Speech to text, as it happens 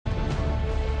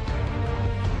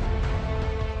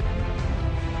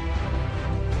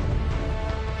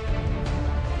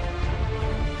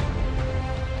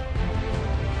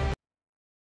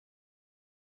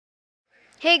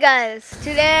Hey guys,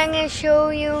 today I'm going to show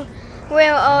you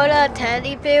where all the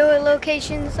teddy bear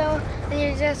locations are, and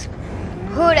you just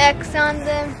put X on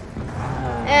them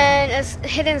and a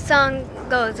hidden song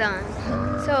goes on.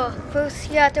 So first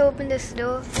you have to open this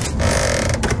door,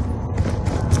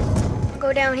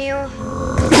 go down here,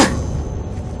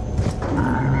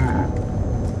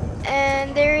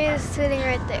 and there he is sitting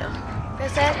right there.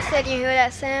 Press X and you hear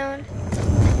that sound.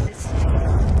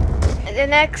 The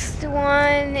next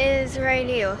one is right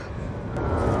here.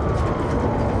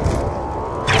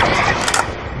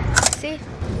 See?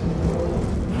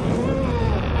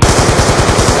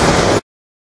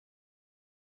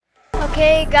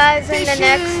 Okay guys, and the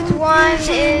next one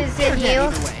is in here.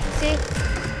 See?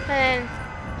 And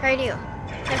right here.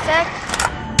 Press X,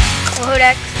 or hold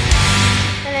X,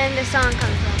 and then the song comes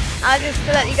on. I'll just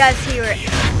let you guys hear it.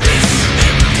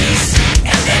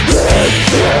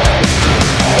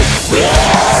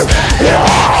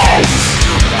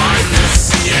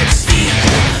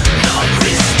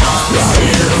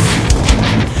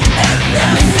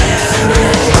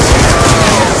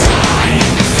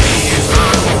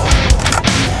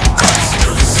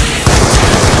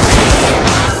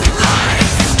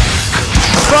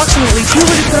 Approximately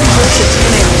 230 volts at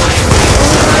 10 a.m.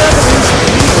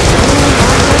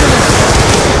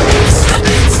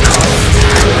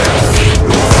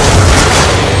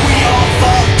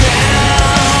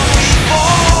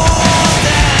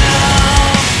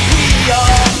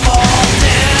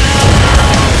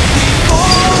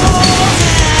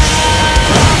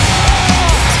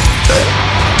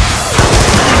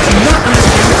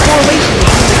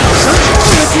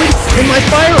 And my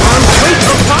firearm weight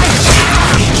of fire.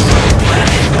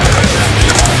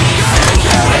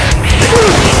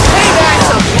 Hey, that's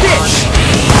a bitch!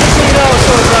 Just so you know,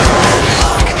 so it's up.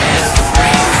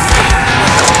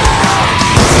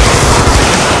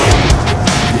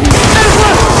 Hey,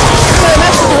 look! You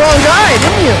messed with the wrong guy,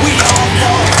 didn't you?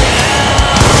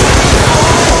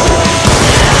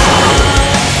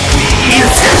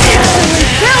 Instantly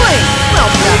killing! Well,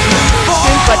 perhaps not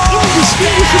instant, but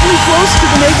indistinguishably close to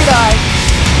the naked eye.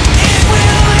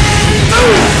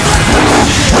 Woo!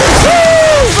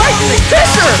 Right in the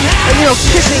kisser! And you know,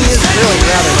 kissing is really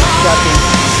rather